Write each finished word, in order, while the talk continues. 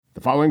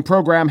The following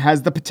program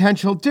has the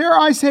potential, dare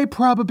I say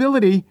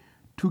probability,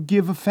 to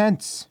give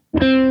offense.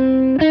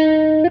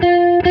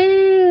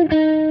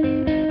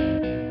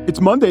 It's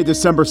Monday,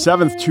 December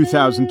 7th,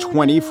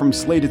 2020. From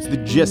Slate, it's The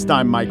Gist.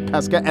 I'm Mike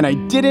Pesca, and I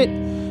did it.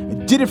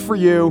 I did it for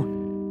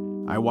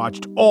you. I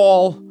watched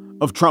all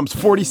of Trump's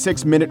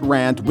 46-minute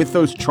rant with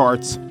those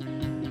charts,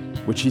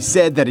 which he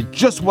said that it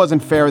just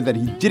wasn't fair that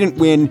he didn't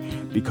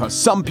win because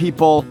some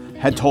people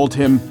had told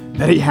him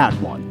that he had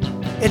won.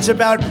 It's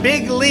about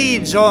big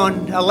leads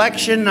on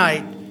election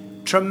night,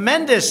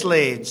 tremendous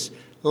leads,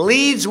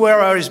 leads where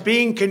I was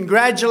being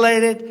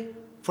congratulated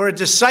for a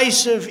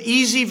decisive,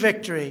 easy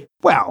victory.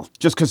 Well,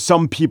 just because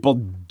some people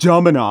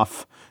dumb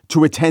enough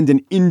to attend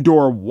an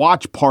indoor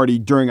watch party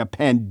during a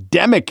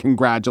pandemic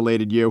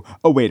congratulated you.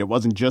 Oh, wait, it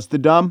wasn't just the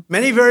dumb?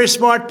 Many very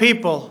smart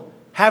people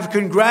have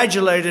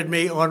congratulated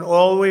me on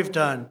all we've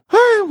done. All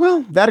right,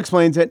 well, that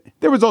explains it.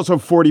 There was also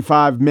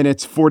 45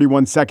 minutes,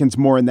 41 seconds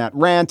more in that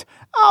rant.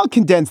 I'll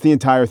condense the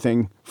entire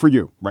thing for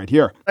you right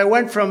here. I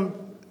went from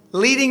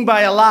leading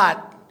by a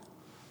lot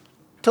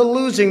to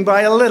losing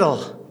by a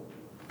little.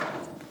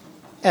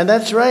 And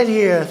that's right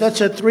here.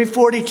 That's at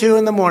 3:42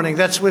 in the morning.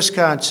 That's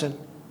Wisconsin.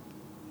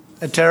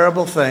 A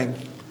terrible thing.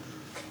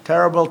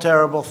 Terrible,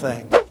 terrible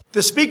thing.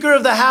 The Speaker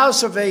of the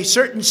House of a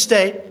certain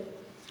state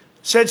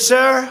said,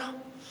 "Sir,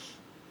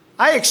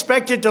 I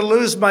expected to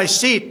lose my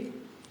seat.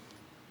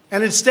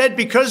 And instead,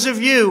 because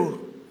of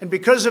you and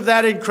because of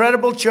that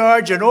incredible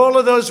charge and all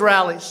of those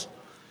rallies,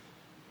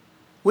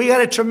 we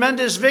had a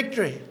tremendous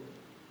victory.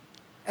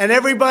 And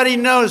everybody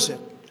knows it.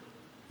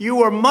 You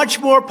were much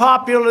more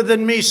popular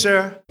than me,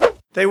 sir."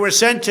 They were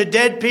sent to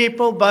dead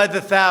people by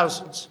the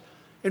thousands.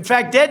 In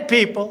fact, dead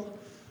people,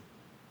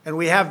 and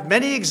we have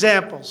many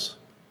examples,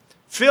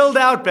 filled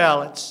out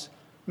ballots,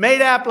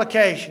 made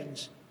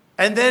applications,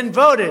 and then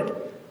voted,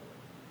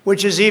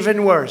 which is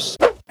even worse.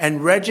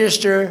 And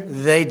register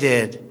they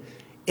did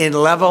in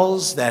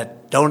levels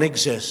that don't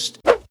exist.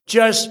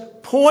 Just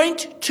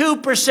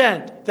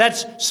 0.2%.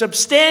 That's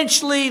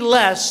substantially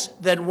less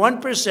than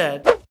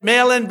 1%.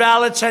 Mail-in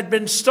ballots had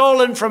been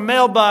stolen from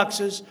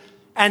mailboxes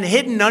and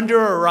hidden under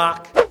a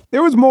rock.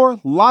 There was more,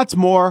 lots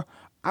more.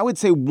 I would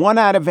say 1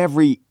 out of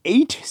every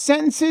 8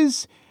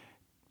 sentences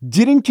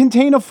didn't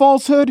contain a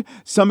falsehood.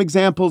 Some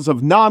examples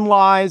of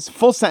non-lies,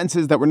 full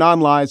sentences that were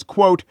non-lies.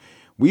 Quote,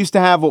 "We used to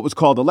have what was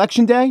called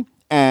Election Day,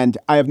 and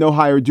I have no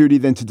higher duty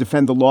than to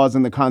defend the laws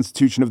and the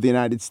Constitution of the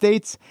United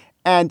States.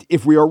 And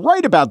if we are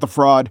right about the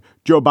fraud,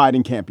 Joe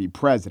Biden can't be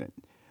president."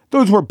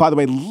 Those were, by the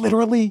way,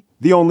 literally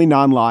the only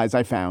non-lies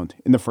I found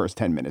in the first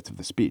 10 minutes of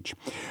the speech.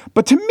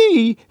 But to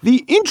me,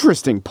 the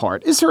interesting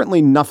part is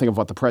certainly nothing of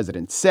what the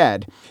president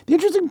said. The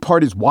interesting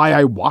part is why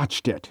I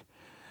watched it.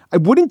 I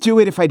wouldn't do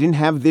it if I didn't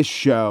have this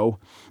show.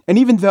 And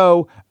even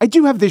though I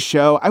do have this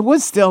show, I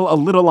was still a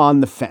little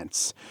on the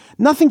fence.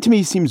 Nothing to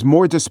me seems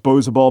more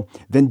disposable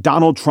than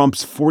Donald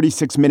Trump's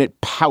 46-minute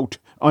pout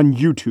on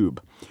YouTube.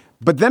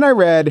 But then I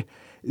read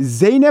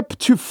Zeynep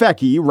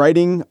Tufekci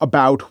writing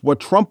about what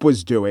Trump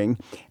was doing.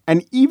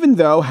 And even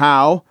though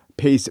how,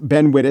 pace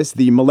Ben Wittes,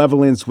 the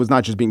malevolence was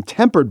not just being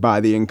tempered by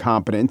the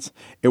incompetence,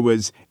 it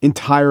was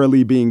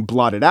entirely being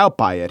blotted out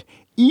by it.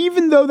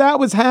 Even though that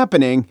was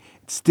happening,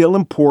 it's still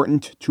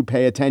important to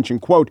pay attention.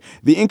 Quote,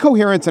 "The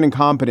incoherence and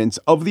incompetence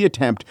of the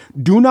attempt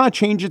do not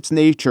change its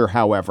nature,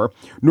 however,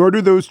 nor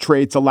do those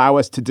traits allow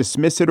us to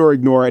dismiss it or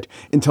ignore it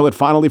until it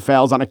finally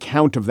fails on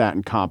account of that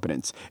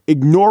incompetence.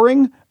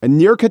 Ignoring a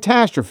near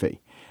catastrophe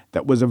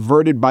that was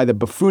averted by the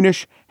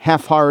buffoonish,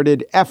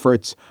 half-hearted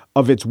efforts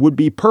of its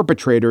would-be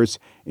perpetrators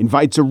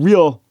invites a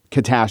real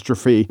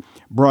catastrophe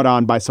brought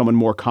on by someone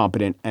more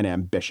competent and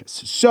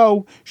ambitious."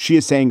 So she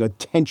is saying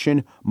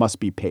attention must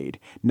be paid.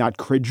 Not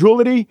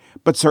credulity,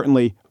 but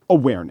certainly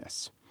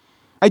awareness.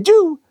 I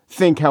do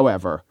think,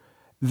 however,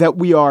 that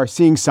we are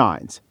seeing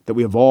signs that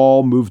we have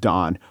all moved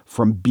on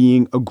from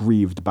being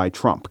aggrieved by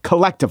Trump.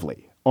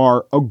 Collectively,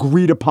 our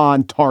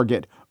agreed-upon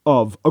target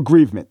of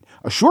aggrievement.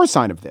 A sure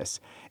sign of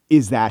this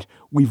is that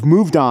we've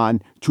moved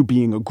on to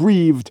being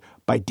aggrieved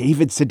by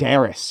David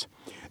Sedaris.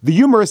 The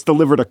humorist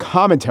delivered a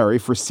commentary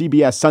for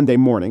CBS Sunday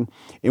Morning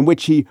in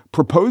which he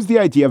proposed the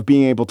idea of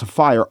being able to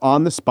fire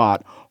on the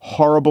spot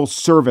horrible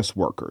service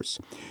workers.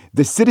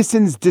 The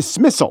citizen's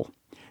dismissal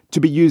to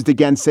be used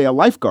against, say, a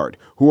lifeguard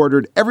who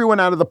ordered everyone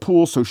out of the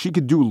pool so she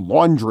could do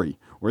laundry.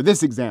 Or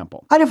this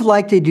example. I'd have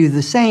liked to do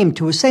the same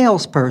to a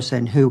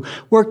salesperson who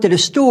worked at a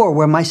store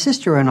where my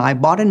sister and I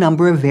bought a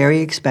number of very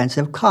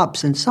expensive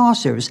cups and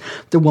saucers.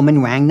 The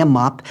woman rang them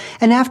up,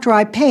 and after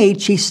I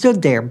paid, she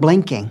stood there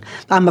blinking.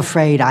 "I'm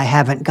afraid I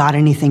haven't got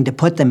anything to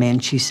put them in,"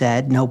 she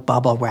said. "No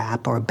bubble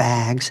wrap or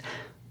bags."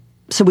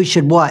 So we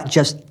should what?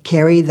 Just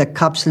carry the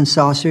cups and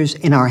saucers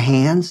in our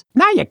hands?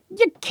 No, you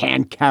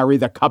can't carry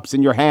the cups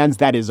in your hands.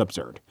 That is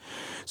absurd.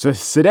 So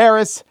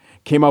Sedaris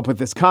came up with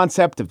this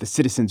concept of the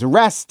citizen's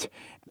arrest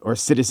or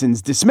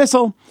citizen's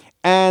dismissal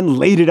and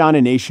laid it on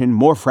a nation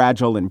more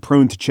fragile and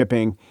prone to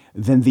chipping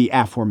than the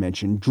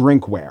aforementioned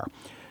drinkware.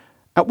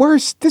 At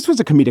worst, this was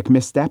a comedic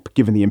misstep,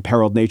 given the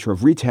imperiled nature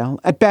of retail.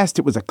 At best,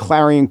 it was a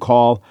clarion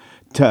call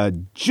to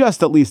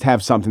just at least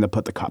have something to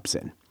put the cups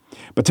in.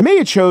 But to me,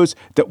 it shows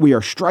that we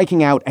are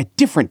striking out at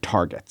different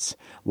targets,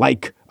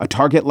 like a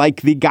target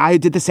like the guy who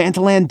did the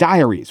Santaland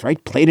Diaries,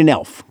 right? Played an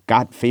elf,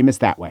 got famous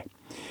that way.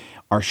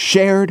 Our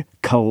shared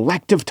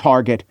collective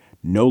target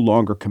no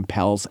longer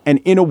compels, and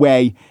in a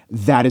way,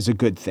 that is a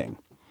good thing.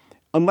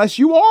 Unless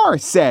you are,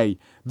 say,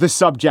 the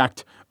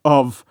subject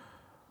of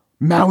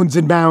mounds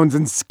and mounds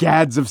and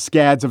scads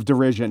of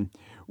derision,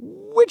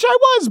 which I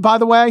was, by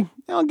the way.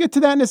 I'll get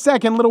to that in a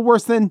second. A little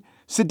worse than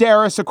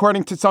Sedaris,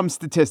 according to some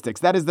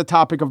statistics. That is the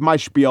topic of my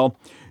spiel.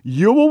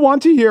 You will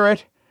want to hear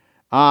it.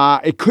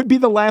 It could be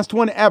the last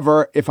one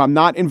ever if I'm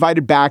not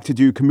invited back to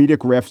do comedic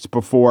riffs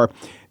before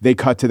they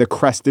cut to the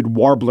crested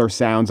warbler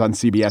sounds on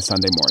CBS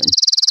Sunday morning.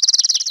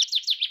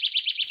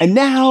 And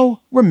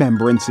now,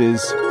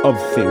 remembrances of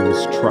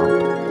things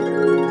Trump.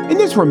 In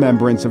this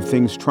remembrance of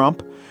things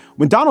Trump,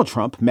 when Donald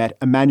Trump met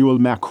Emmanuel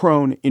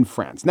Macron in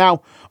France.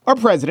 Now, our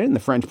president and the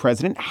French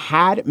president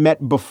had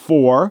met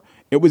before.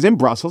 It was in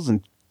Brussels in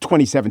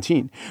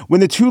 2017, when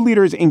the two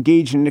leaders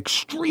engaged in an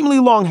extremely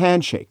long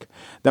handshake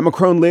that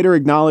Macron later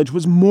acknowledged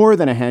was more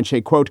than a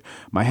handshake. Quote,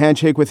 "My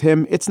handshake with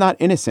him, it's not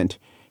innocent,"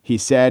 he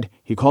said.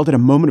 He called it a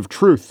moment of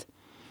truth.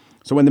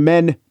 So when the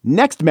men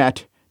next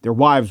met, their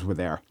wives were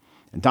there.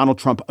 And Donald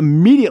Trump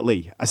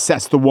immediately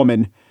assessed the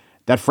woman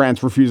that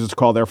France refuses to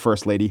call their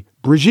first lady,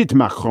 Brigitte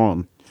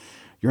Macron.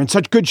 "You're in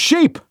such good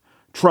shape,"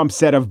 Trump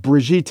said of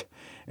Brigitte.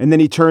 And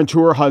then he turned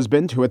to her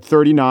husband, who at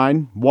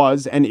 39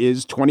 was and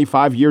is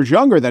 25 years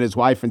younger than his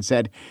wife, and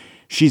said,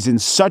 "She's in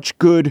such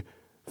good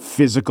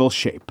physical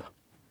shape."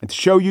 And to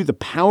show you the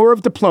power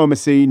of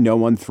diplomacy, no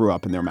one threw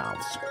up in their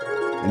mouths.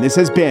 And this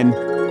has been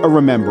a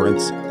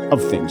remembrance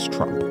of things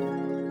Trump.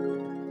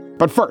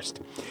 But first,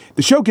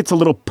 the show gets a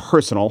little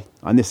personal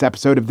on this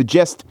episode of The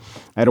Gist.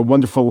 I had a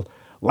wonderful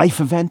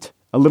life event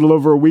a little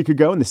over a week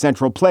ago, and the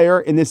central player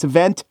in this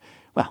event,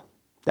 well,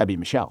 that'd be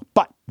Michelle.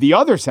 But the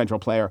other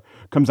central player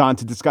comes on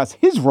to discuss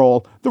his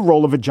role, the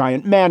role of a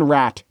giant man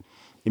rat,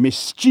 a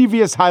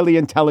mischievous, highly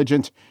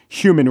intelligent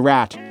human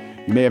rat.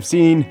 You may have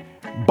seen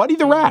Buddy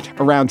the Rat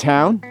around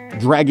town,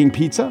 dragging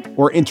pizza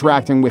or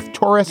interacting with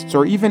tourists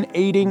or even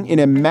aiding in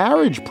a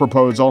marriage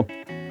proposal.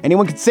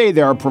 Anyone could say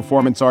they're a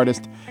performance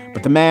artist,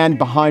 but the man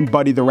behind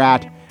Buddy the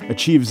Rat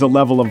achieves a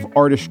level of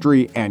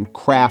artistry and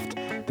craft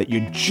that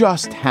you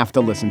just have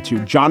to listen to.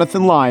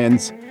 Jonathan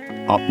Lyons,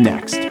 up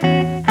next.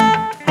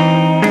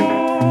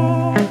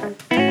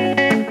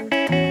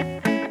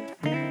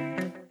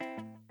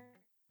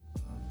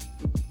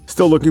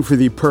 Still looking for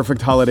the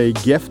perfect holiday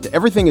gift?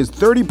 Everything is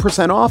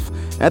 30% off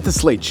at the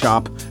Slate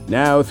Shop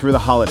now through the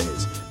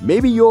holidays.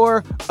 Maybe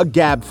you're a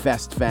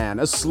Gabfest fan,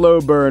 a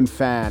Slow Burn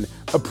fan,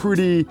 a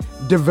Prudy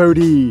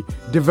devotee,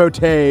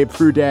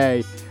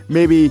 Prude.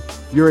 Maybe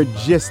you're a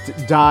Gist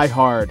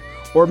diehard,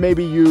 or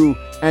maybe you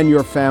and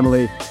your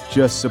family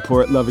just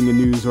support loving a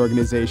news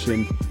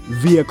organization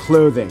via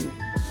clothing.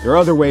 There are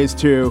other ways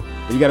too,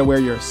 but you got to wear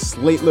your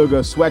Slate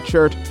logo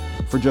sweatshirt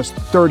for just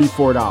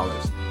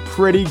 $34.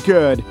 Pretty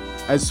good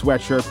as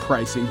sweatshirt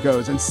pricing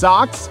goes. And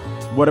socks?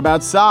 What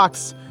about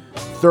socks?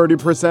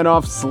 30%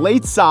 off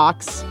Slate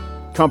socks.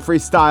 Comfy,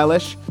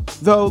 stylish,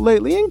 though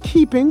lately in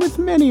keeping with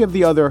many of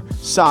the other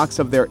socks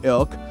of their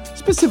ilk,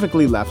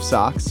 specifically left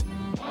socks.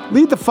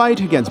 Lead the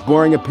fight against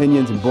boring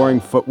opinions and boring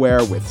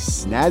footwear with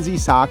Snazzy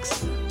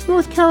Socks,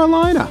 North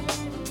Carolina.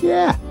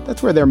 Yeah,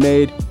 that's where they're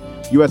made.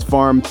 U.S.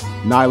 farmed,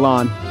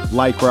 nylon,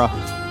 lycra.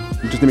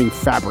 I'm just naming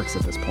fabrics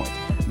at this point.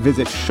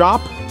 Visit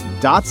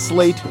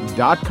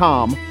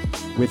shop.slate.com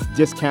with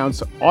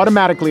discounts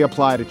automatically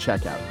applied at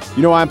checkout.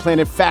 You know why I'm playing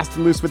it fast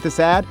and loose with this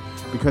ad?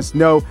 Because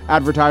no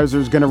advertiser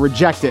is going to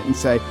reject it and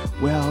say,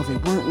 well, they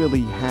weren't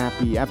really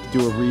happy. You have to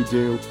do a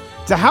redo.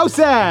 It's a house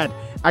ad.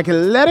 I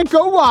can let it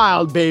go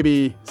wild,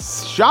 baby.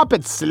 Shop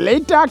at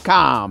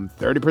slate.com.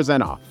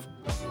 30% off.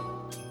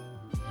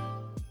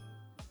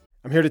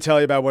 I'm here to tell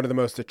you about one of the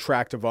most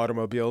attractive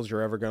automobiles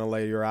you're ever going to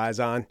lay your eyes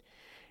on.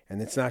 And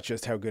it's not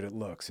just how good it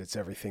looks, it's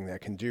everything that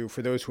can do.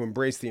 For those who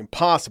embrace the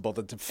impossible,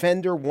 the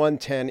Defender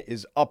 110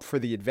 is up for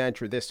the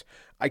adventure. This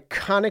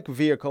iconic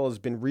vehicle has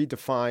been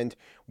redefined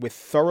with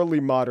thoroughly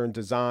modern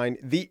design.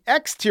 The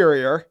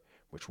exterior,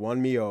 which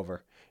won me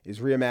over, is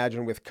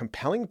reimagined with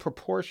compelling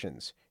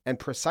proportions and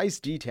precise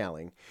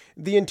detailing.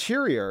 The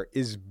interior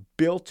is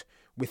built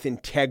with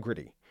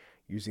integrity,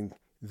 using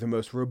the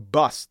most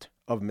robust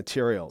of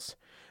materials.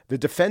 The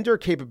Defender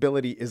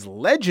capability is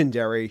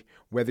legendary,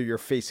 whether you're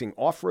facing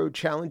off-road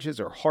challenges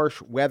or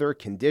harsh weather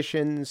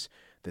conditions.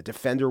 The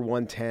Defender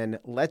 110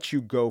 lets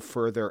you go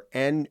further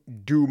and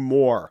do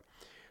more.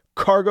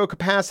 Cargo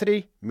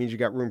capacity means you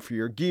got room for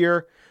your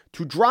gear.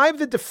 To drive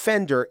the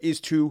Defender is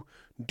to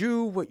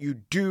do what you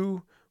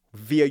do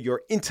via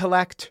your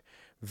intellect,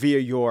 via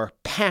your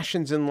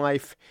passions in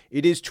life.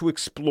 It is to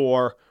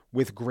explore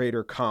with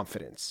greater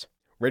confidence.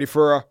 Ready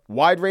for a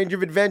wide range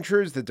of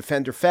adventures? The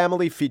Defender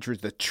family features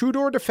the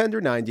two-door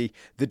Defender 90,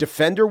 the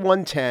Defender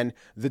 110,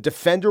 the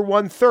Defender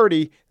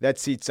 130 that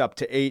seats up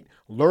to 8.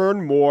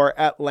 Learn more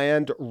at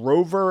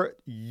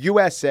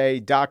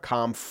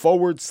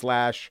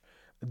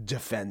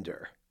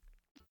LandRoverUSA.com/Defender.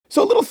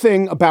 So a little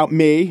thing about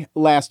me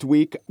last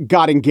week,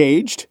 got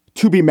engaged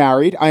to be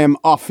married. I am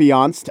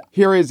affianced.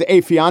 Here is a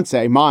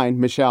fiance,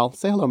 mine, Michelle.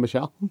 Say hello,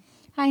 Michelle.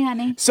 Hi,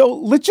 honey. So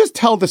let's just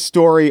tell the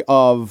story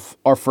of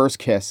our first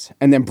kiss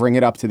and then bring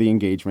it up to the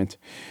engagement.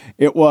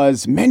 It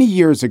was many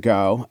years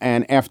ago,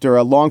 and after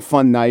a long,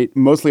 fun night,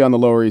 mostly on the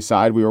Lower East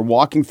Side, we were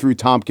walking through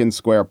Tompkins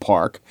Square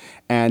Park.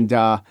 And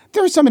there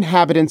are some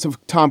inhabitants of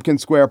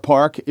Tompkins Square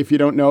Park. If you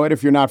don't know it,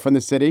 if you're not from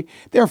the city,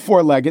 they're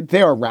four-legged.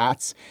 They are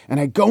rats. And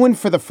I go in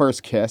for the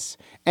first kiss,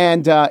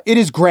 and it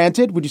is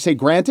granted. Would you say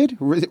granted?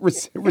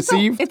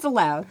 Received? It's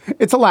allowed.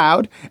 It's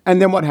allowed.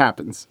 And then what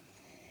happens?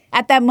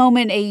 At that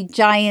moment, a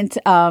giant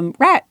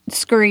rat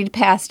scurried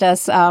past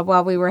us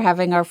while we were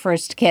having our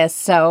first kiss.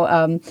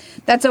 So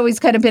that's always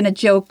kind of been a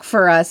joke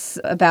for us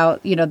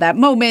about, that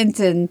moment.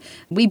 And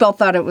we both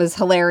thought it was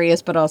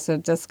hilarious, but also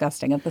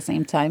disgusting at the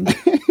same time.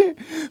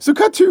 So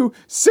cut to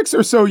 6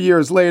 or so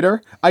years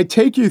later, I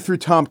take you through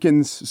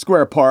Tompkins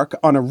Square Park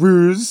on a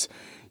ruse.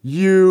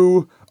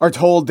 You are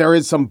told there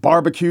is some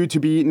barbecue to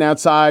be eaten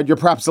outside. You're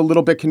perhaps a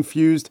little bit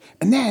confused.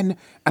 And then,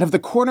 out of the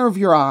corner of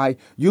your eye,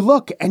 you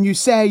look and you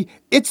say,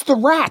 "It's the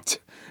rat."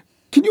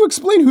 Can you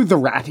explain who the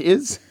rat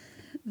is?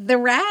 The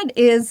Rat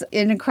is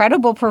an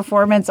incredible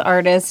performance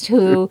artist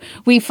who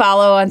we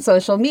follow on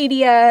social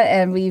media,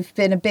 and we've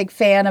been a big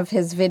fan of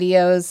his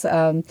videos.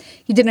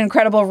 He did an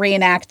incredible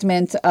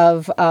reenactment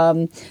of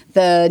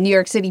the New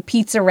York City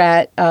Pizza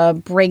Rat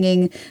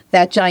bringing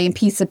that giant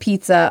piece of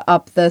pizza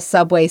up the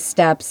subway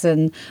steps,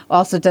 and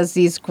also does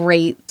these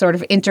great sort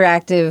of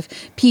interactive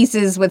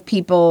pieces with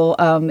people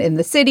in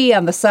the city,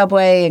 on the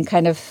subway, and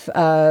kind of,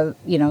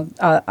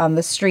 on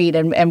the street.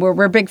 And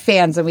we're big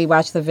fans, and we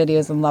watch the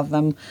videos and love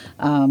them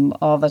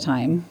all the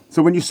time.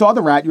 So when you saw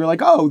the rat, you were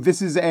like, oh,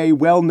 this is a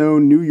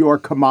well-known New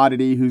York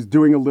commodity who's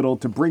doing a little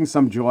to bring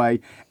some joy.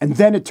 And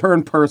then it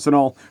turned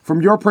personal.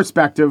 From your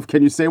perspective,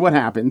 can you say what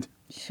happened?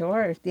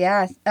 Sure.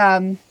 Yeah.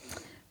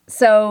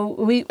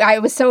 So I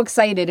was so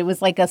excited. It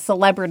was like a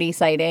celebrity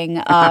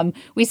sighting.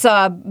 We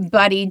saw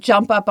Buddy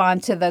jump up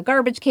onto the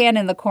garbage can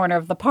in the corner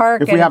of the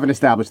park. If we haven't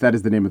established, that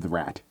is the name of the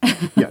rat.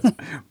 Yes,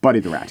 Buddy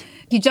the rat.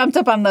 He jumped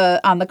up on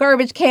the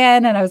garbage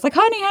can, and I was like,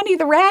 honey,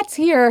 the rat's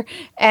here.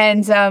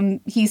 And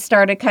he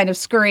started kind of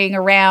scurrying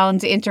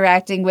around,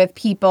 interacting with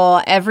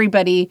people.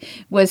 Everybody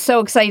was so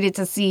excited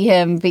to see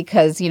him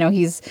because,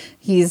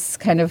 he's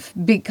kind of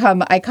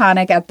become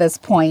iconic at this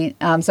point.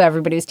 So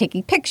everybody was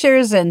taking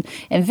pictures and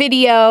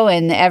video,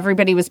 and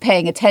everybody was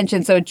paying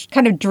attention. So it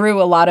kind of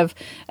drew a lot of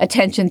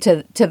attention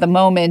to the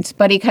moment.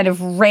 But he kind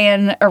of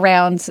ran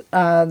around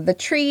the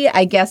tree.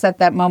 I guess at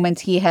that moment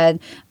he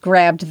had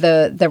grabbed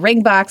the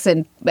ring box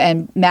and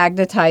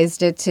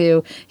magnetized it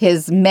to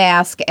his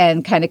mask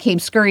and kind of came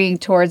scurrying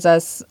towards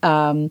us.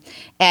 And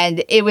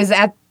it was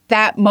at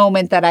that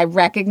moment that I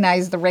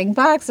recognized the ring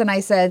box, and I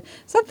said,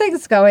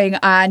 something's going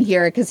on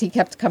here, because he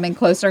kept coming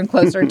closer and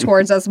closer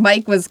towards us.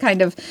 Mike was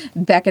kind of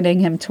beckoning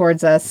him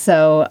towards us.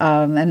 So,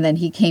 and then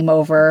he came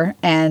over,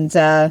 and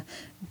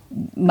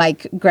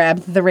Mike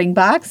grabbed the ring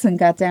box and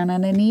got down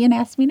on a knee and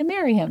asked me to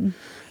marry him.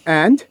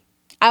 And?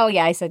 Oh,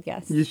 yeah, I said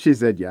yes. She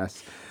said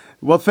yes.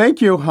 Well,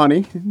 thank you,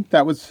 honey.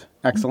 That was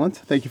excellent.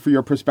 Thank you for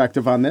your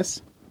perspective on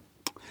this.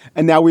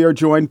 And now we are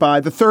joined by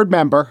the third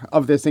member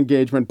of this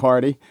engagement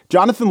party.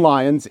 Jonathan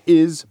Lyons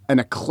is an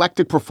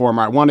eclectic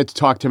performer. I wanted to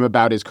talk to him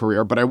about his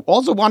career, but I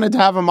also wanted to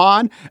have him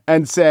on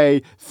and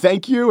say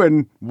thank you,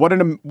 and what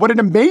an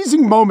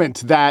amazing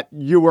moment that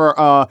you were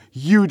a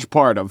huge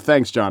part of.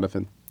 Thanks,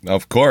 Jonathan.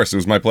 Of course. It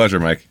was my pleasure,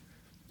 Mike.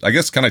 I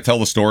guess, can I tell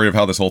the story of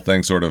how this whole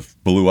thing sort of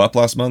blew up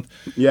last month?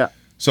 Yeah.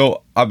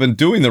 So I've been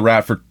doing the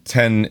rat for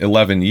 10,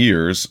 11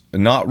 years,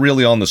 not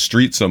really on the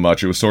street so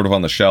much. It was sort of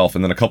on the shelf.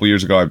 And then a couple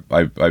years ago,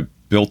 I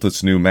built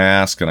this new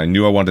mask, and I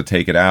knew I wanted to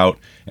take it out.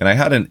 And I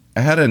had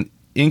an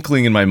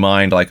inkling in my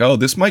mind, like, oh,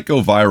 this might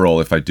go viral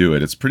if I do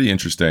it. It's pretty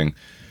interesting.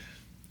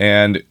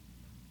 And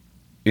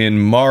in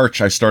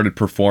March, I started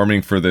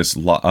performing for this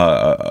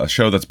a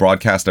show that's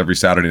broadcast every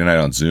Saturday night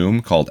on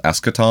Zoom called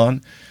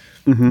Eschaton,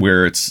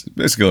 where it's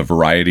basically a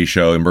variety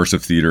show,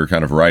 immersive theater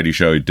kind of variety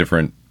show.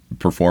 Different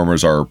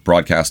performers are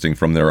broadcasting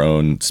from their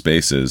own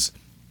spaces,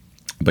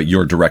 but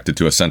you're directed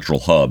to a central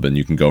hub and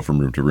you can go from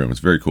room to room. It's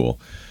very cool.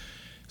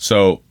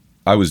 So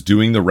I was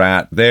doing the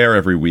rat there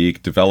every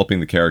week,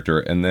 developing the character.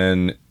 And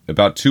then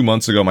about 2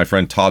 months ago, my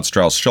friend Todd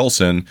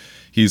Strauss-Schulson,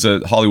 he's a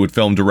Hollywood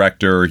film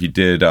director. He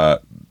did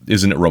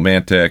Isn't It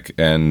Romantic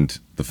and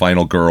The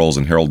Final Girls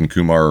and Harold and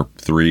Kumar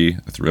 3,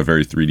 a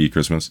very 3D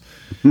Christmas.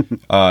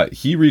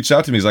 He reached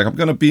out to me. He's like, I'm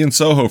going to be in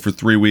Soho for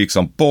 3 weeks.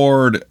 I'm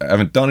bored. I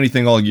haven't done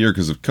anything all year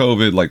because of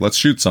COVID. Like, let's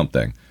shoot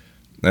something.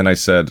 And I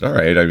said, all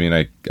right. I mean,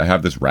 I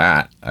have this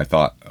rat. I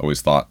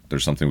always thought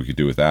there's something we could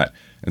do with that.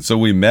 And so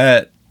we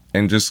met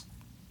and just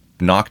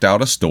knocked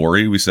out a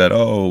story. We said,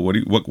 oh,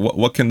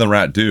 what can the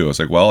rat do? I was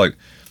like, well,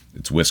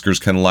 its whiskers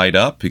can light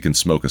up. He can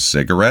smoke a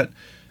cigarette.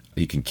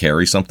 He can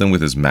carry something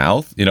with his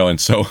mouth, and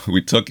so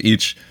we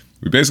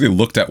basically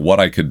looked at what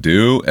I could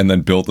do and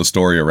then built a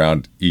story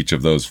around each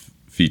of those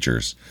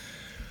features.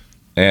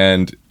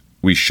 And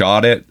we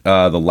shot it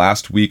the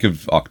last week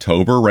of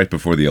October, right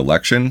before the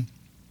election.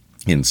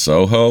 in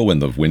Soho when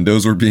the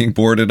windows were being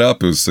boarded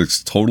up. It was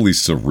this totally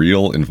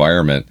surreal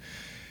environment.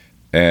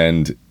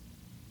 And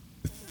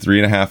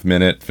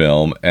 3.5-minute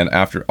film. And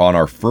on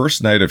our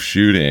first night of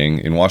shooting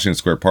in Washington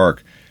Square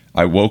Park,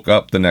 I woke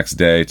up the next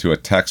day to a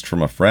text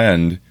from a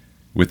friend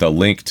with a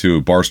link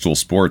to Barstool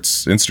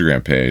Sports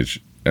Instagram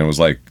page, and was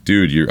like,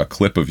 dude, a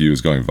clip of you is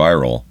going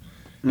viral.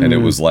 And it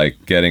was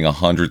like getting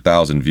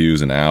 100,000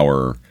 views an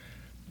hour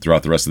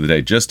throughout the rest of the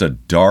day. Just a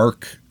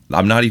dark,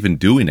 I'm not even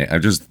doing it.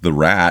 I'm just the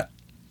rat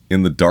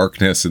in the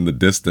darkness, in the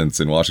distance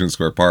in Washington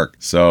Square Park.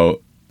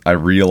 So I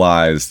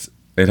realized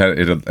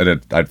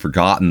I'd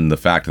forgotten the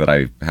fact that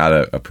I had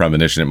a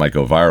premonition it might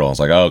go viral. I was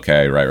like, oh,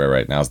 okay,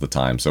 right. Now's the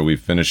time. So we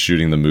finished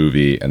shooting the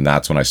movie, and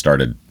that's when I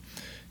started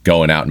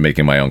going out and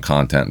making my own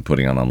content and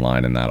putting it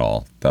online, and that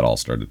all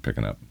started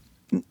picking up.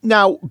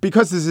 Now,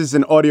 because this is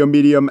an audio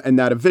medium and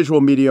not a visual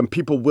medium,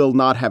 people will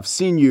not have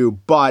seen you,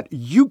 but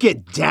you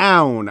get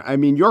down. I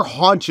mean, your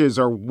haunches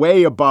are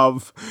way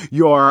above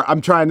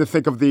I'm trying to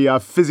think of the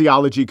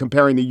physiology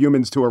comparing the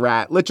humans to a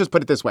rat. Let's just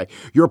put it this way.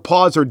 Your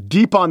paws are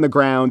deep on the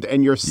ground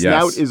and your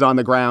snout is on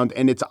the ground.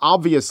 And it's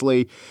obvious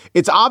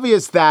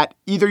that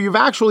either you've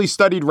actually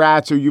studied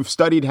rats or you've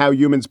studied how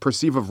humans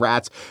perceive of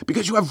rats,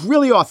 because you have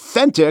really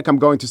authentic, I'm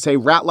going to say,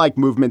 rat-like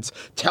movements.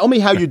 Tell me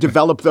how you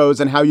develop those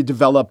and how you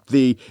develop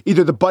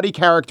either the buddy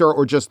character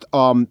or just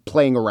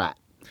playing a rat.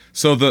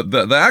 So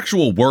the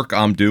actual work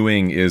I'm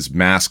doing is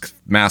mask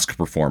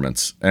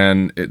performance,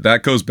 and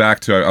that goes back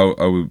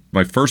to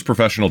my first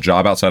professional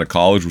job outside of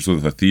college was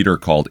with a theater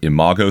called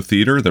Imago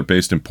Theater. They're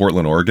based in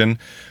Portland, Oregon.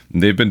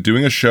 And they've been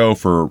doing a show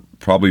for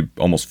probably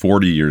almost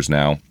 40 years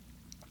now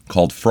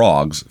called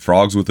Frogs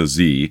with a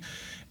Z,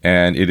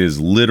 and it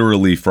is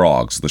literally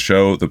frogs.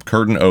 The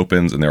curtain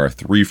opens and there are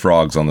 3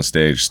 frogs on the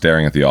stage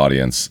staring at the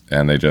audience,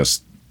 and they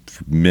just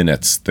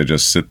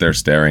sit there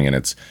staring, and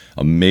it's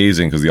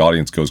amazing because the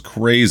audience goes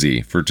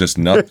crazy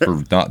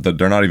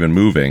they're not even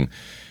moving.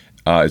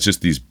 It's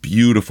just these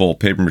beautiful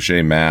paper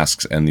mache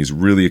masks and these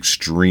really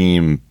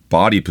extreme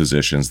body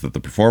positions that the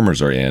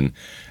performers are in,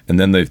 and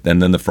then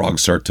the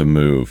frogs start to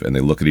move and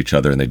they look at each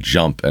other and they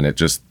jump, and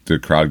the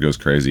crowd goes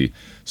crazy.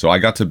 So I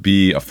got to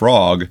be a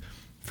frog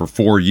for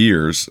 4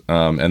 years,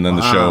 and then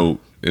the show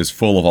is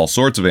full of all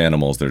sorts of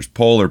animals. There's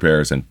polar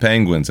bears and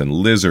penguins and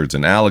lizards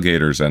and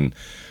alligators, and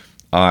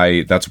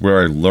that's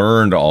where I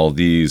learned all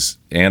these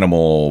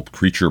animal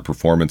creature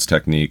performance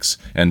techniques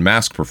and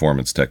mask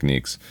performance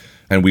techniques.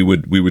 And we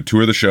would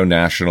tour the show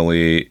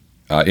nationally,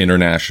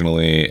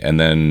 internationally, and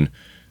then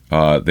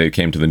they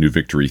came to the New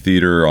Victory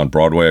Theater on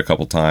Broadway a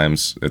couple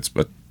times. It's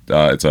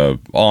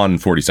on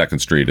 42nd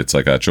Street. It's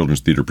like a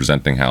children's theater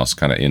presenting house,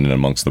 kind of in and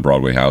amongst the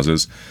Broadway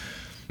houses.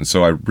 And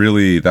so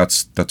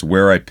that's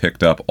where I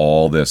picked up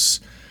all this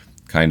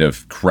kind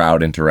of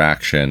crowd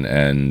interaction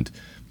and,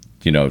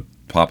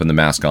 popping the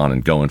mask on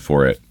and going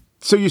for it.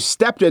 So you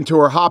stepped into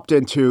or hopped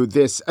into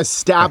this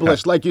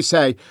established, like you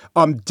say,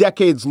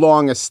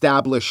 decades-long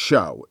established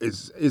show.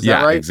 Is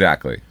that right?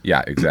 Exactly.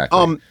 Yeah,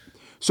 exactly.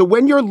 So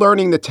when you're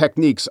learning the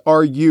techniques,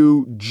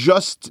 do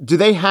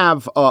they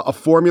have a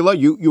formula?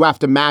 You have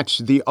to match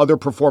the other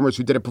performers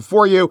who did it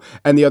before you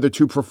and the other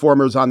 2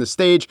 performers on the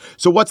stage.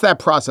 So what's that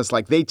process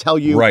like? They tell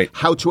you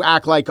how to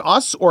act like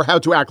us or how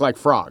to act like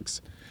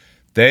frogs?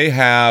 They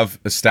have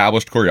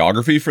established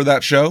choreography for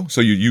that show, so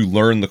you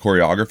learn the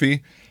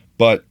choreography,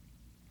 but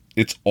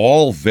it's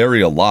all very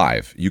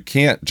alive. You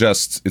can't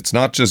it's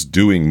not just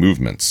doing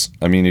movements.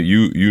 I mean,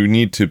 you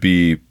need to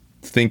be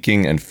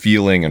thinking and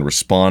feeling and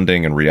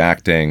responding and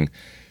reacting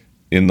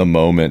in the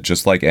moment,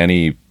 just like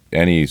any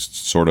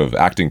sort of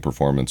acting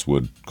performance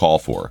would call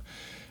for.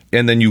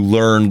 And then you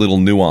learn little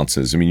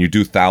nuances. I mean, you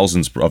do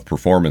thousands of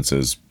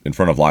performances in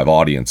front of live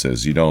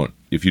audiences.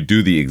 If you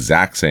do the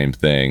exact same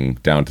thing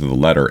down to the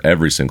letter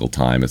every single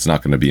time, it's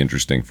not going to be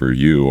interesting for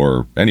you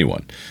or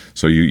anyone.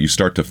 So you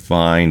start to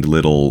find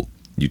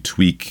you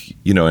tweak,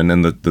 and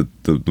then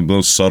the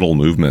most subtle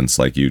movements,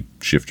 like you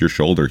shift your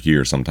shoulder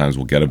here, sometimes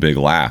will get a big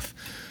laugh.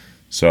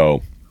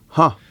 So,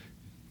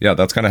 yeah,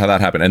 that's kind of how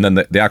that happened. And then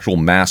the actual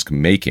mask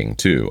making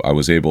too. I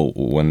was able,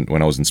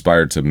 when I was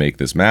inspired to make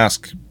this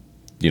mask,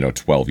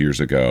 12 years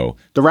ago.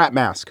 The rat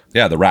mask.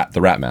 Yeah, the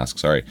rat mask,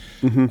 sorry.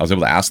 Mm-hmm. I was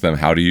able to ask them,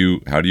 how do you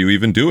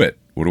even do it?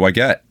 What do I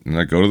get? And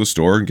I go to the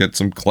store and get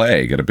some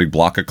clay, get a big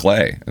block of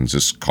clay, and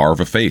just carve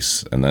a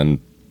face, and then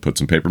put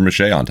some paper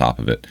mache on top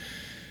of it.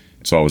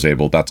 So I was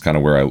able, that's kind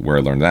of where I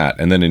learned that.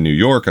 And then in New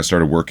York, I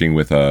started working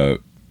with a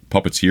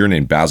puppeteer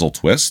named Basil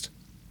Twist.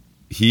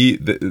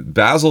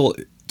 Basil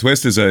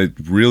Twist is a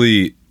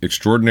really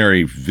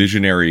extraordinary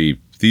visionary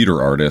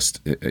theater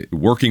artist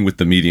working with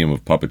the medium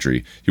of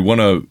puppetry. He won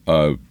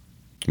a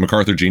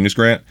MacArthur Genius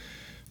Grant,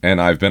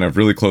 and I've been a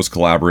really close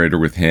collaborator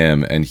with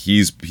him. And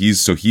he's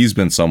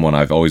been someone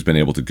I've always been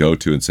able to go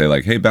to and say,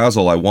 like, hey,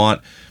 Basil,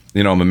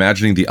 I'm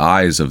imagining the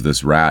eyes of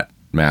this rat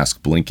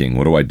mask blinking.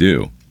 What do I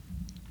do?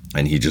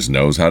 And he just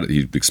knows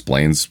he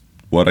explains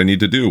what I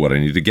need to do, what I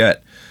need to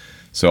get.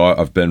 So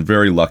I've been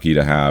very lucky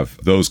to have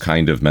those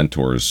kind of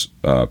mentors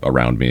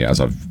around me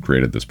as I've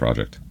created this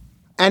project.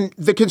 And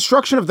the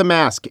construction of the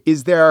mask,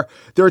 there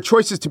are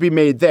choices to be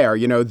made there.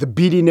 You know, the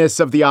beadiness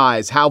of the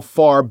eyes, how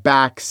far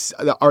back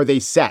are they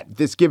set?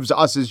 This gives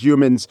us as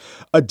humans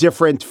a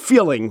different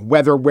feeling,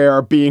 whether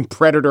we're being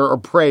predator or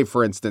prey,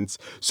 for instance.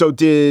 So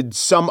did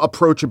some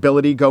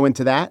approachability go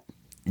into that?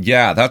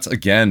 Yeah, that's,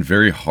 again,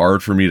 very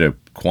hard for me to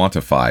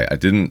quantify. I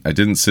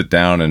didn't sit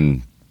down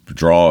and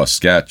draw a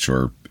sketch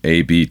or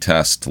A/B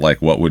test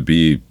like what would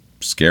be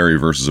scary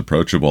versus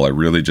approachable. I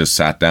really just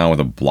sat down with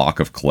a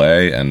block of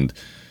clay and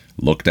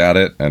looked at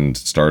it and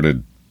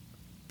started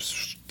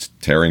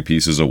tearing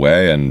pieces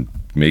away and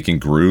making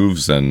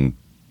grooves and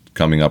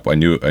coming up. I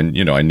knew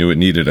it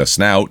needed a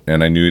snout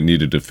and I knew it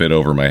needed to fit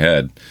over my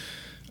head,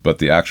 but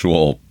the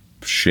actual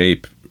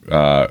shape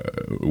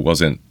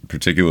wasn't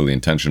particularly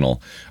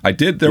intentional.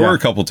 There were a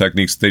couple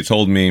techniques. They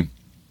told me,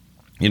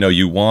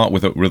 you want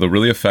with a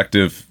really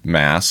effective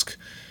mask,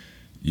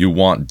 you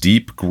want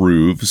deep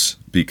grooves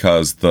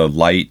because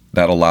that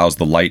allows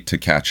the light to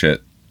catch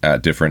it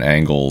at different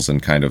angles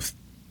and kind of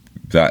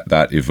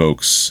that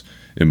evokes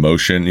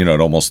emotion.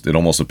 It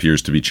almost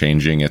appears to be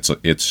changing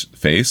its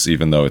face,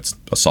 even though it's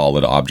a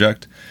solid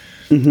object.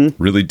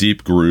 Mm-hmm. Really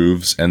deep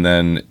grooves, and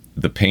then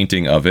the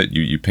painting of it,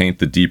 you paint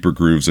the deeper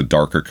grooves a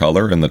darker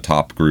color, and the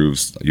top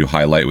grooves you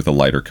highlight with a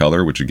lighter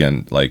color, which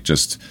again, like,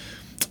 just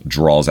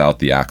draws out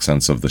the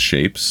accents of the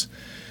shapes.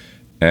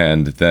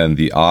 And then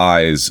the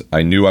eyes,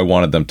 I knew I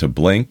wanted them to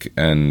blink,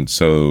 and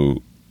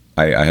so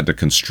I had to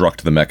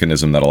construct the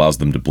mechanism that allows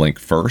them to blink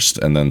first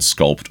and then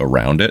sculpt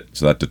around it.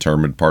 So that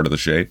determined part of the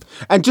shape.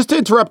 And just to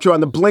interrupt you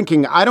on the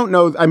blinking, I don't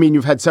know. I mean,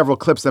 you've had several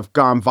clips that have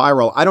gone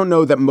viral. I don't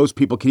know that most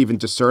people can even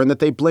discern that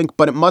they blink,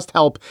 but it must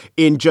help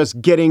in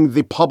just getting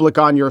the public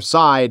on your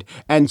side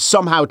and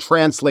somehow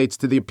translates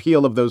to the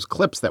appeal of those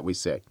clips that we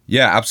see.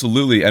 Yeah,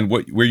 absolutely. And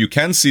where you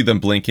can see them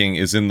blinking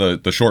is in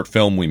the short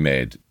film we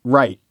made.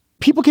 Right.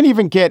 People can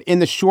even get in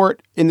the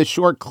short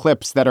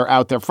clips that are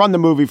out there from the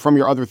movie, from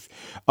your other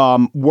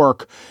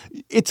work.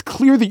 It's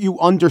clear that you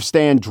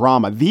understand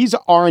drama. These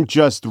aren't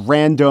just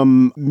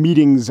random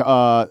meetings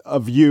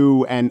of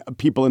you and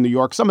people in New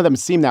York. Some of them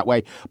seem that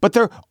way, but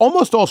they're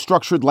almost all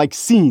structured like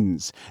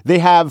scenes. They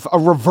have a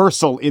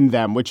reversal in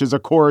them, which is a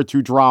core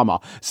to drama.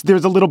 So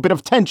there's a little bit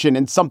of tension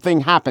and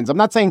something happens. I'm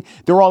not saying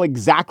they're all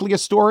exactly a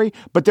story,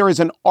 but there is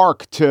an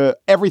arc to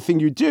everything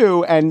you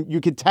do, and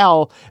you could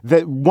tell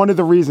that one of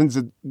the reasons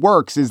it works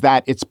is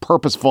that it's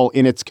purposeful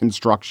in its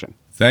construction.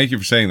 Thank you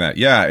for saying that.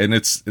 Yeah, and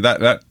it's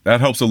that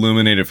helps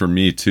illuminate it for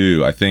me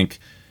too. I think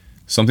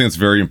something that's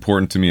very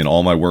important to me in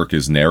all my work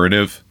is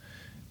narrative,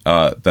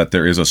 that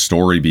there is a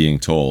story being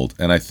told.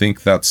 And I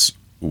think that's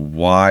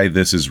why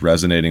this is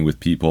resonating with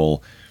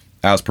people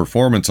as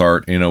performance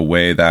art in a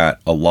way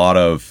that a lot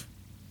of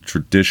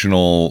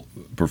traditional,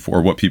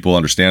 or what people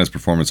understand as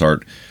performance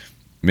art,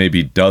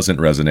 maybe doesn't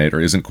resonate or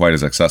isn't quite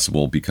as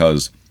accessible,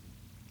 because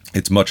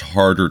it's much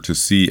harder to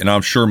see. And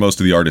I'm sure most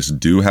of the artists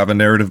do have a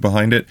narrative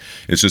behind it.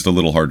 It's just a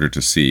little harder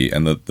to see.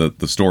 And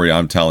the story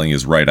I'm telling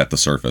is right at the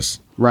surface.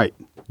 Right.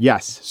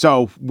 Yes.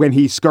 So when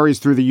he scurries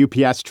through the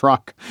UPS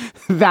truck,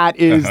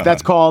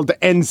 that's called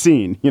end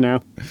scene,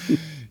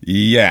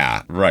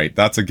 Yeah, right.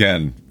 That's,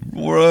 again,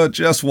 we're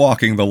just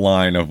walking the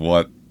line of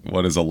what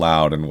is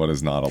allowed and what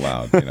is not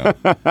allowed,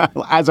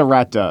 As a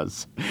rat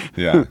does.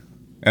 Yeah.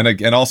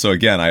 And also,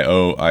 again, I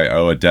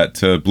owe a debt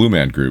to Blue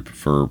Man Group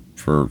for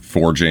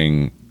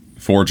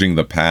forging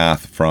the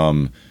path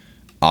from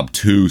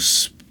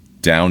obtuse,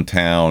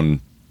 downtown,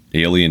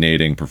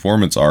 alienating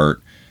performance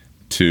art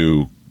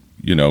to,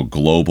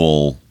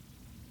 global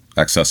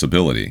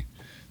accessibility.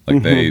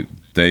 Like,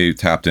 they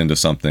tapped into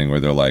something where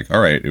they're like,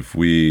 all right,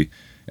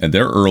 and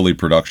their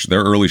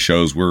early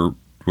shows were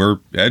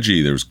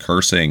edgy. There was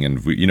cursing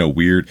and,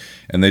 weird.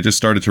 And they just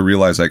started to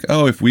realize, like,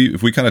 oh, if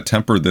we kind of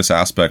temper this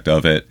aspect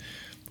of it,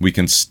 we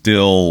can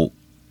still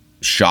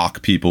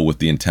shock people with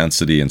the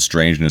intensity and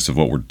strangeness of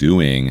what we're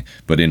doing,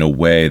 but in a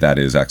way that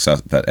is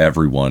that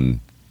everyone,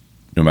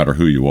 no matter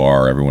who you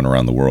are, everyone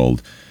around the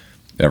world,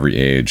 every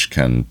age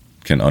can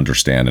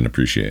understand and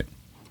appreciate.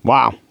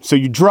 Wow. So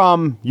you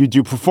drum, you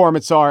do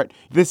performance art.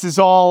 This is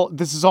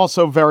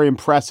also very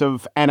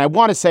impressive. And I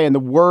want to say, and the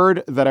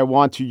word that I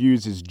want to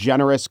use is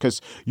generous,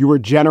 because you were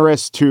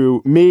generous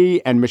to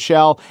me and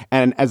Michelle.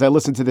 And as I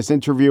listened to this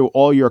interview,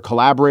 all your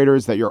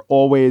collaborators that you're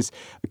always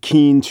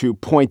keen to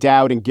point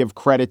out and give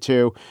credit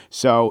to.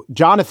 So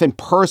Jonathan,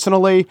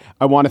 personally,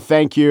 I want to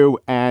thank you.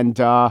 And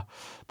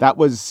it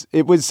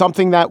was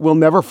something that we'll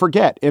never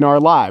forget in our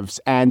lives.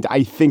 And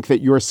I think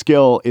that your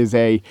skill is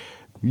a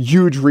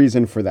huge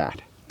reason for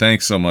that.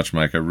 Thanks so much,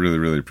 Mike. I really,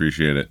 really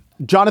appreciate it.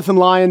 Jonathan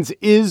Lyons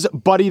is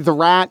Buddy the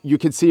Rat. You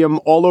can see him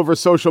all over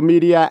social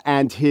media,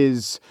 and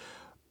his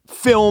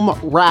film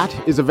Rat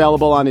is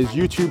available on his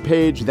YouTube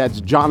page.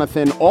 That's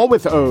Jonathan, all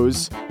with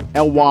O's,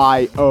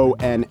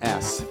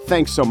 Lyons.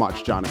 Thanks so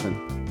much,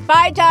 Jonathan.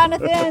 Bye,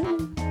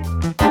 Jonathan.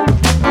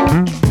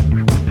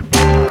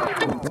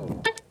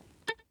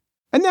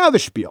 And now the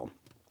spiel.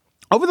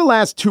 Over the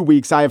last 2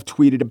 weeks, I have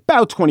tweeted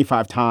about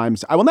 25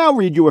 times. I will now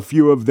read you a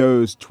few of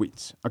those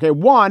tweets. Okay,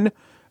 one,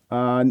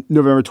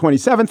 November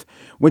 27th.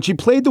 When she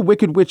played the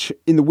Wicked Witch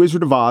in The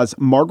Wizard of Oz,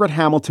 Margaret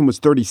Hamilton was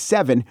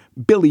 37.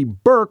 Billy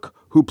Burke,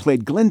 who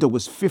played Glinda,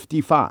 was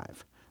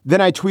 55.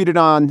 Then I tweeted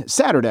on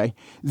Saturday,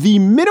 the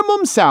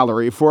minimum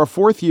salary for a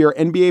fourth-year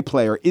NBA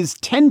player is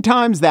 10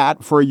 times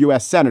that for a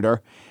U.S.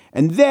 senator.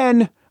 And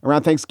then,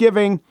 around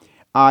Thanksgiving,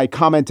 I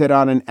commented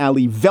on an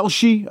Ali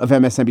Velshi of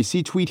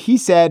MSNBC tweet. He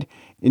said,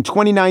 in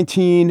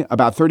 2019,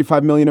 about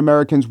 35 million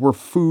Americans were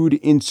food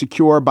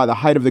insecure by the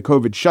height of the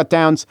COVID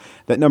shutdowns.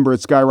 That number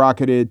had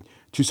skyrocketed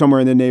to somewhere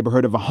in the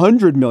neighborhood of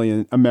 100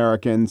 million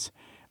Americans.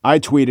 I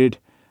tweeted,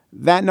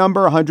 that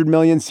number, 100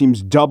 million,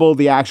 seems double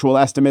the actual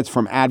estimates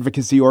from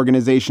advocacy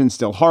organizations.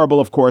 Still horrible,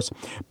 of course,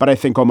 but I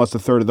think almost a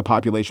third of the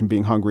population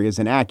being hungry is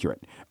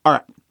inaccurate. All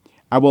right.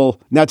 I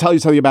will now tell you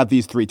something about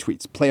these three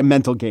tweets. Play a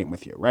mental game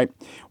with you, right?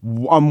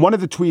 On one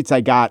of the tweets, I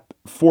got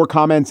 4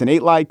 comments and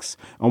 8 likes.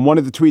 On one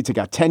of the tweets, I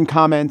got 10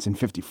 comments and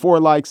 54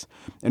 likes.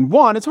 And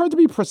one, it's hard to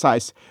be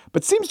precise,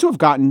 but seems to have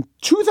gotten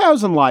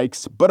 2,000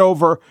 likes, but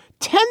over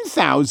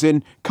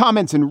 10,000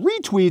 comments and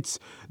retweets,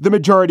 the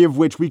majority of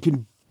which we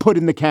can put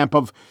in the camp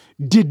of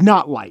did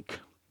not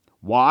like.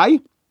 Why?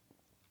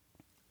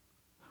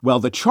 Well,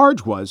 the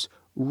charge was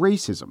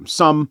racism.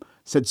 Some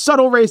said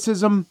subtle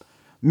racism.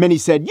 Many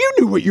said, you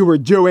knew what you were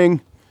doing.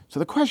 So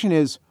the question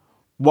is,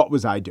 what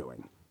was I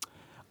doing?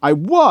 I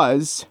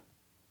was,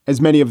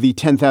 as many of the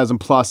 10,000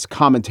 plus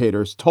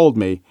commentators told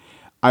me,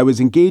 I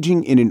was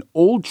engaging in an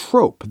old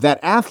trope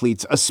that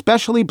athletes,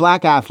 especially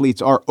black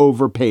athletes, are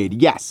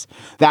overpaid. Yes,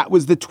 that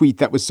was the tweet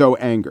that was so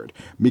angered.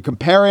 Me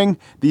comparing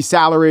the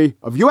salary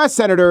of U.S.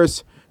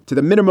 senators to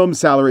the minimum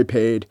salary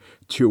paid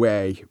to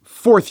a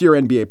fourth-year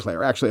NBA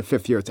player. Actually, a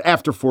fifth year. It's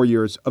after 4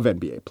 years of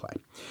NBA play.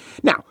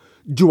 Now,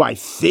 do I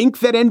think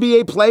that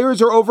NBA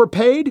players are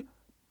overpaid?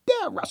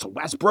 Yeah, Russell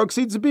Westbrook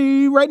seems to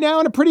be right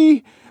now in a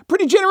pretty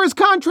generous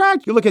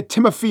contract. You look at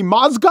Timothy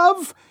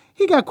Mozgov,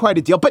 he got quite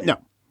a deal. But no,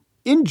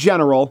 in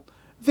general,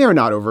 they're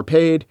not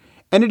overpaid.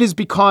 And it is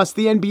because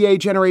the NBA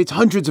generates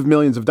hundreds of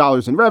millions of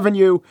dollars in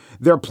revenue.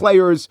 Their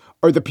players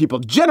are the people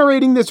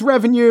generating this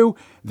revenue.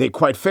 They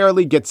quite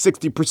fairly get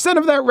 60%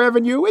 of that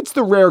revenue. It's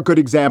the rare good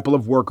example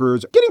of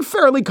workers getting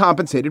fairly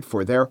compensated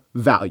for their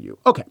value.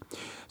 Okay,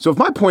 so if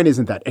my point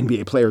isn't that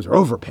NBA players are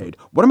overpaid,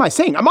 what am I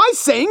saying? Am I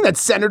saying that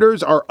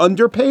senators are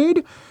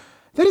underpaid?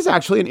 That is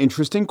actually an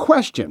interesting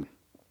question.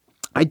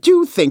 I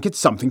do think it's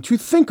something to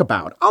think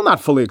about. I'll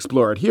not fully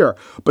explore it here,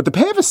 but the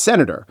pay of a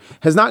senator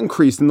has not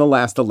increased in the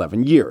last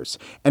 11 years.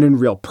 And in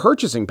real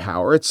purchasing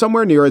power, it's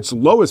somewhere near its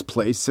lowest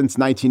place since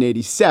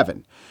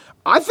 1987.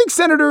 I think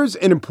senators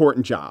an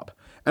important job.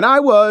 And I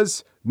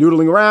was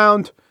noodling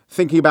around,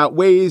 thinking about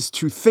ways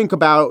to think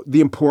about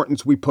the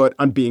importance we put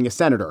on being a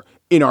senator.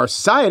 In our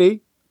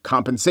society,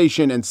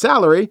 compensation and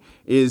salary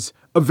is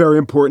a very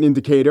important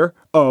indicator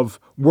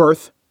of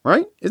worth,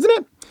 right? Isn't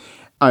it?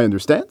 I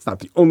understand it's not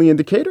the only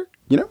indicator.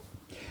 You know,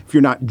 if you're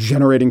not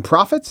generating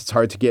profits, it's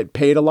hard to get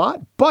paid a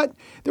lot. But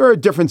there are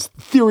different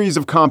theories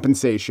of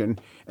compensation.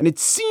 And it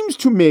seems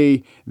to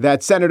me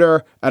that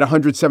senator at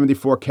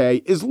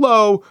 $174K is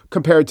low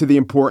compared to the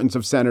importance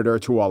of senator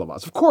to all of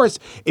us. Of course,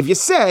 if you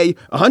say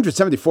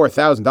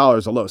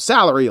 $174,000 a low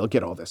salary, you'll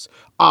get all this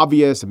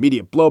obvious,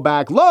 immediate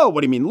blowback. Low?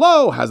 What do you mean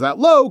low? How's that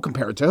low?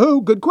 Compared to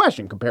who? Good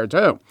question. Compared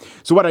to who?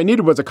 So what I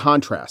needed was a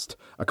contrast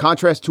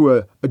to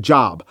a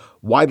job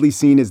widely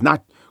seen as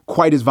not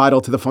quite as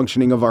vital to the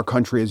functioning of our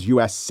country as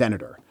U.S.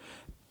 senator.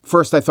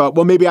 First, I thought,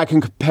 well, maybe I can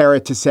compare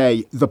it to,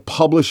 say, the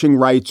publishing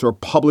rights or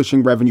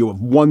publishing revenue of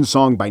one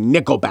song by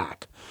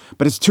Nickelback.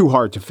 But it's too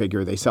hard to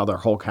figure. They sell their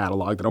whole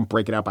catalog. They don't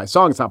break it out by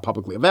song. It's not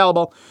publicly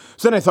available.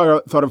 So then I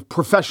thought of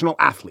professional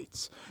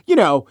athletes. You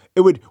know,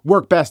 it would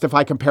work best if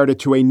I compared it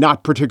to a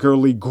not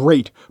particularly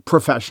great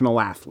professional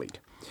athlete.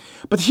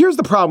 But here's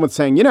the problem with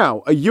saying, you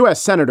know, a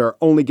U.S. senator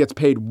only gets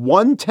paid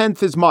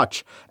 1/10 as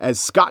much as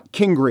Scott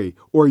Kingery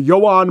or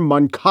Yoan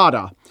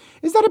Moncada,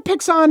 is that it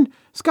picks on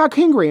Scott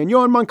Kingery and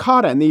Yoan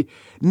Moncada. And the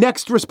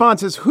next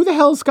response is, who the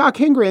hell is Scott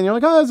Kingery? And you're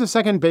like, oh, there's a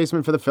second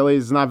baseman for the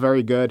Phillies. It's not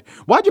very good.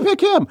 Why'd you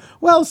pick him?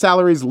 Well,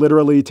 salary's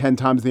literally 10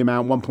 times the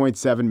amount,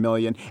 $1.7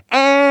 million.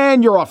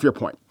 And you're off your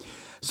point.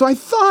 So I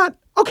thought,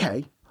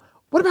 okay,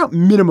 what about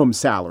minimum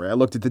salary? I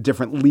looked at the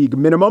different league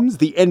minimums.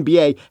 The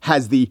NBA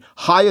has the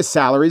highest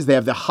salaries. They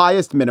have the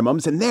highest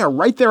minimums. And there,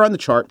 right there on the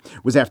chart,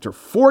 was after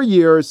 4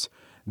 years,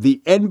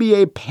 the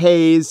NBA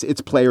pays its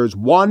players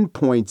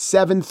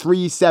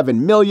 $1.737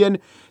 million.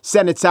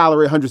 Senate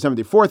salary,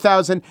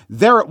 $174,000.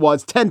 There it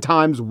was, 10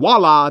 times.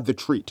 Voila, the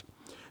treat.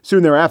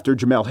 Soon thereafter,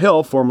 Jemele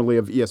Hill, formerly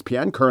of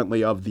ESPN,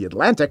 currently of The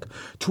Atlantic,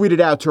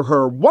 tweeted out to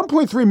her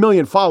 1.3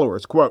 million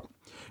followers, quote,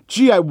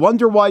 gee, I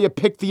wonder why you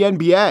picked the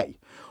NBA.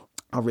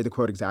 I'll read the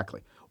quote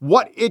exactly.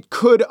 What it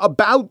could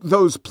about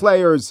those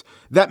players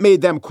that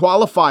made them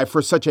qualify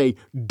for such a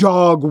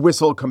dog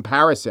whistle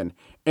comparison.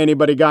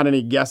 Anybody got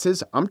any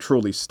guesses? I'm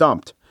truly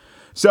stumped.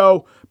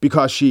 So,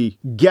 because she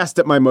guessed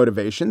at my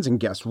motivations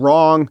and guessed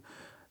wrong,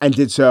 and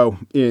did so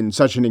in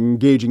such an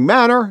engaging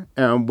manner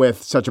and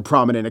with such a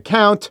prominent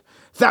account,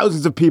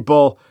 thousands of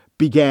people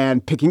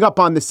began picking up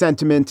on the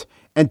sentiment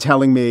and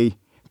telling me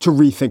to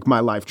rethink my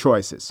life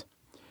choices.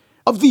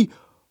 Of the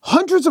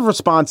hundreds of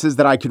responses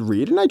that I could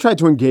read, and I tried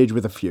to engage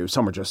with a few,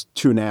 some were just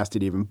too nasty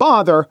to even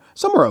bother,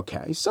 some were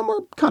okay, some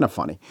were kind of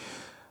funny,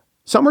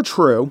 some were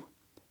true,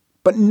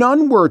 but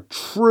none were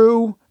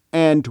true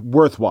and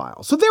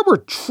worthwhile. So there were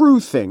true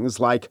things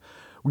like,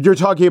 you're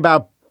talking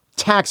about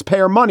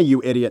taxpayer money,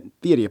 you idiot.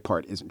 The idiot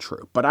part isn't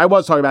true, but I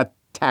was talking about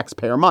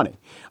taxpayer money.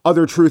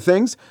 Other true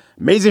things,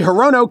 Mazie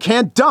Hirono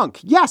can't dunk.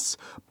 Yes,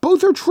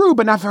 both are true,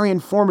 but not very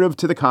informative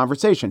to the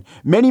conversation.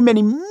 Many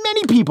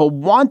people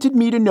wanted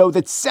me to know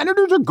that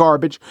senators are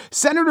garbage.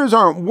 Senators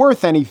aren't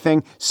worth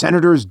anything.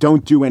 Senators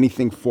don't do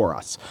anything for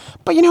us.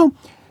 But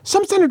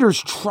some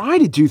senators try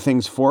to do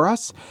things for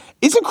us.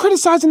 Isn't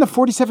criticizing the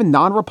 47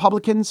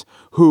 non-Republicans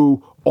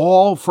who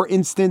all, for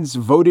instance,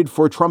 voted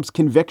for Trump's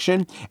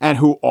conviction and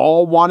who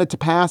all wanted to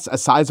pass a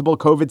sizable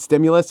COVID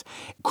stimulus,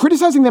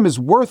 criticizing them is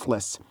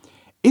worthless.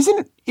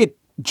 Isn't it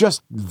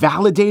just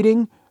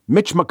validating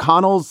Mitch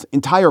McConnell's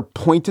entire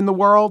point in the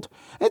world?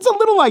 It's a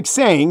little like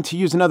saying, to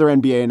use another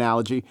NBA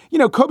analogy,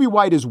 Kobe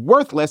White is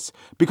worthless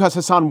because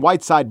Hassan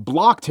Whiteside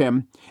blocked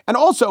him. And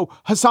also,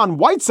 Hassan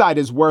Whiteside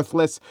is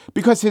worthless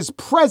because his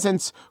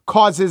presence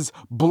causes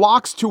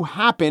blocks to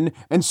happen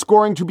and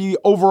scoring to be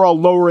overall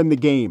lower in the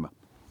game.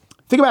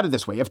 Think about it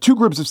this way. You have two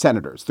groups of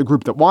senators, the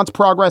group that wants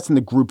progress and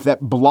the group that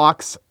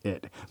blocks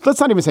it. Let's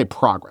not even say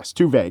progress,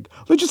 too vague.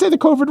 Let's just say the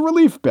COVID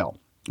relief bill.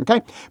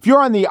 Okay? If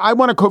you're on the I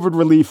want a COVID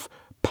relief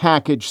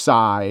package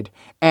side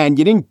and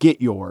you didn't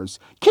get yours,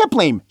 you can't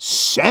blame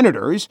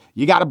senators.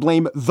 You got to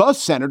blame the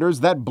senators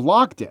that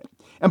blocked it.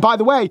 And by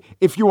the way,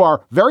 if you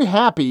are very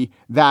happy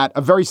that a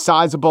very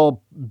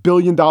sizable $1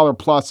 billion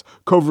plus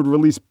COVID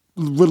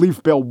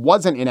relief bill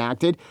wasn't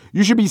enacted,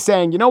 you should be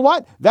saying, you know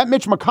what? That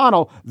Mitch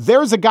McConnell,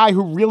 there's a guy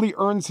who really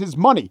earns his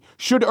money,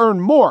 should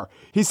earn more.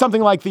 He's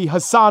something like the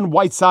Hassan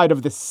Whiteside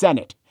of the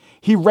Senate.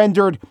 He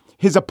rendered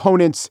his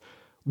opponents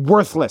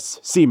worthless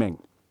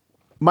seeming.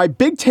 My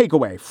big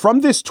takeaway from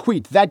this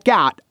tweet that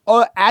got,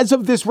 as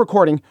of this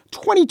recording,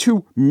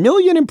 22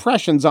 million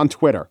impressions on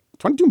Twitter,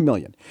 22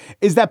 million,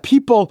 is that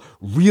people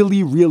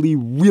really, really,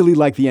 really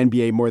like the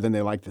NBA more than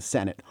they like the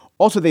Senate.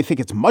 Also, they think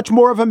it's much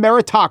more of a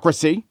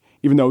meritocracy,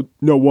 even though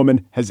no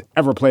woman has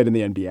ever played in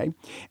the NBA.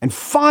 And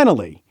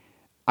finally,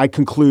 I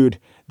conclude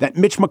that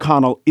Mitch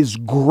McConnell is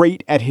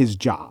great at his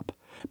job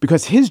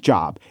because his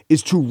job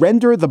is to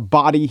render the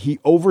body he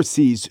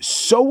oversees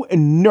so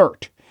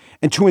inert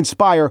and to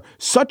inspire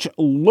such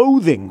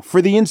loathing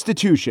for the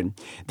institution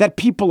that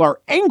people are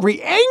angry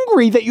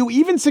that you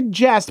even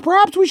suggest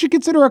perhaps we should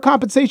consider a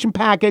compensation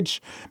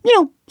package,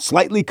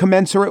 slightly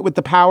commensurate with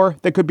the power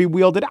that could be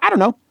wielded. I don't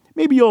know.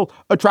 Maybe you'll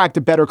attract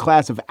a better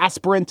class of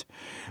aspirant.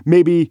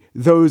 Maybe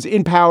those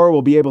in power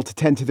will be able to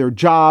tend to their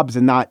jobs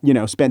and not,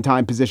 spend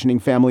time positioning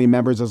family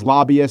members as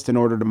lobbyists in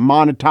order to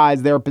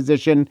monetize their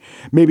position.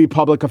 Maybe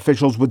public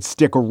officials would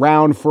stick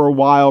around for a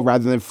while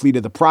rather than flee to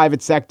the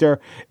private sector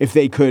if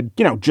they could,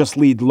 just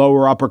lead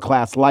lower upper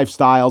class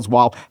lifestyles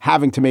while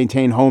having to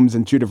maintain homes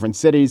in two different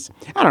cities.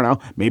 I don't know.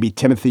 Maybe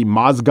Timothy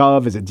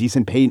Mozgov is a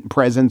decent paint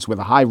presence with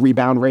a high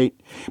rebound rate.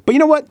 But you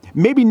know what?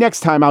 Maybe next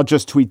time I'll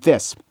just tweet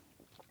this.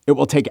 It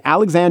will take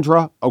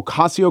Alexandra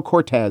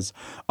Ocasio-Cortez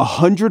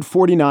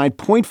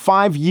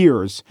 149.5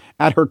 years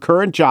at her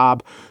current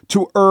job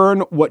to earn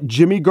what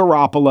Jimmy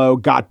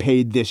Garoppolo got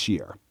paid this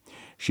year.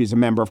 She's a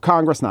member of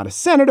Congress, not a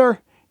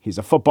senator. He's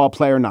a football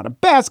player, not a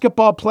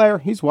basketball player.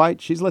 He's white.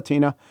 She's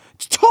Latina.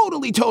 It's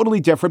totally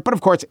different. But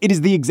of course, it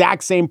is the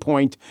exact same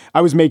point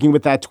I was making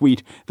with that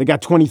tweet that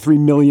got 23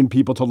 million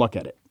people to look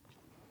at it.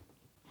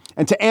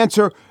 And to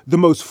answer the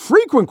most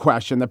frequent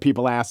question that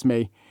people ask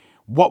me,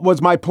 what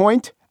was my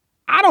point?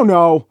 I don't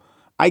know.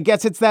 I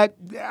guess it's that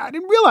I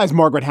didn't realize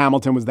Margaret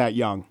Hamilton was that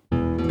young.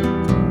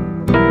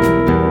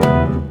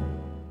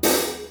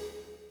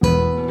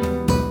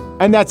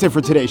 And that's it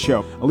for today's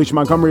show. Alicia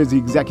Montgomery is the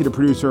executive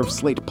producer of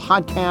Slate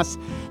Podcasts.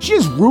 She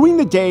is ruining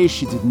the day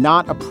she did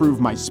not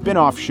approve my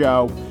spinoff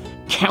show,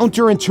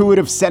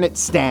 Counterintuitive Senate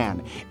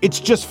Stan.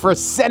 It's just for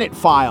Senate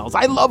files.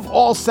 I love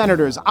all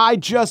senators. I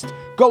just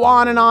go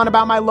on and on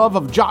about my love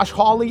of Josh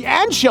Hawley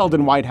and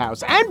Sheldon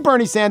Whitehouse and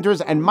Bernie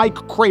Sanders and Mike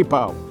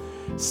Crapo.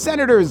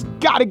 Senators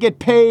gotta get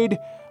paid.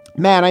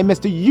 Man, I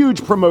missed a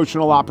huge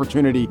promotional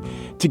opportunity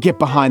to get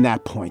behind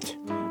that point.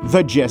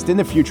 The gist. In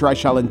the future, I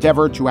shall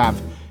endeavor to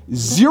have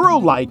 0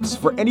 likes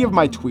for any of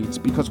my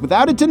tweets because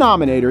without a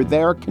denominator,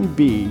 there can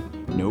be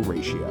no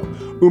ratio.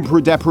 Umpru,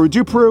 depru,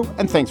 dupru,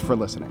 and thanks for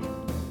listening.